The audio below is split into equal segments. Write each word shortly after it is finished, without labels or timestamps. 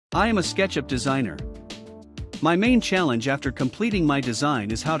I am a SketchUp designer. My main challenge after completing my design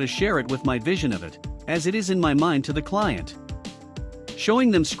is how to share it with my vision of it, as it is in my mind to the client.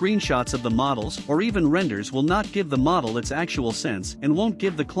 Showing them screenshots of the models or even renders will not give the model its actual sense and won't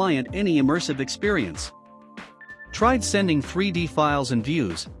give the client any immersive experience. Tried sending 3D files and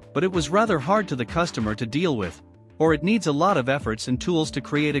views, but it was rather hard to the customer to deal with, or it needs a lot of efforts and tools to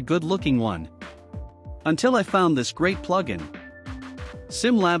create a good-looking one. Until I found this great plugin,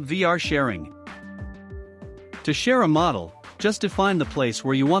 SimLab VR Sharing. To share a model, just define the place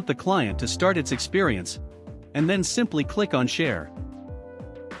where you want the client to start its experience, and then simply click on Share.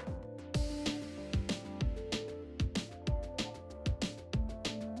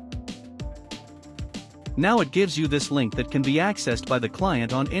 Now it gives you this link that can be accessed by the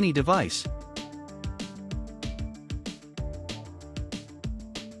client on any device.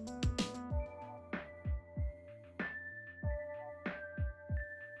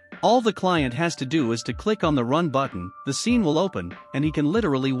 All the client has to do is to click on the Run button, the scene will open, and he can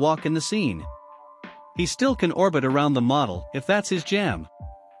literally walk in the scene. He still can orbit around the model if that's his jam.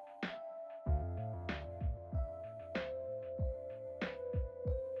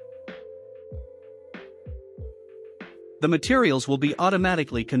 The materials will be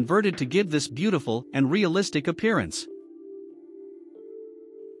automatically converted to give this beautiful and realistic appearance.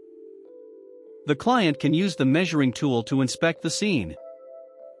 The client can use the measuring tool to inspect the scene.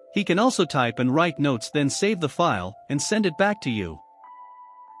 He can also type and write notes, then save the file and send it back to you.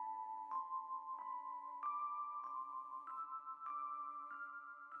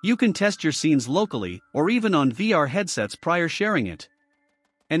 You can test your scenes locally or even on VR headsets prior sharing it.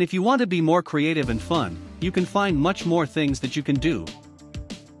 And if you want to be more creative and fun, you can find much more things that you can do.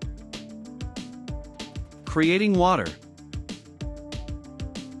 Creating water.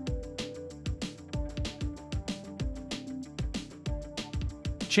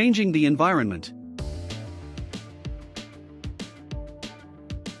 Changing the environment.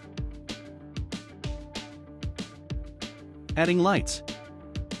 Adding lights.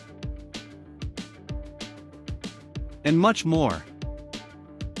 And much more.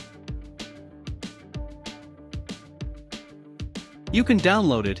 You can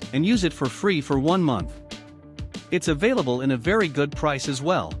download it and use it for free for 1 month. It's available in a very good price as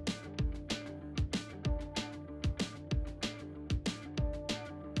well.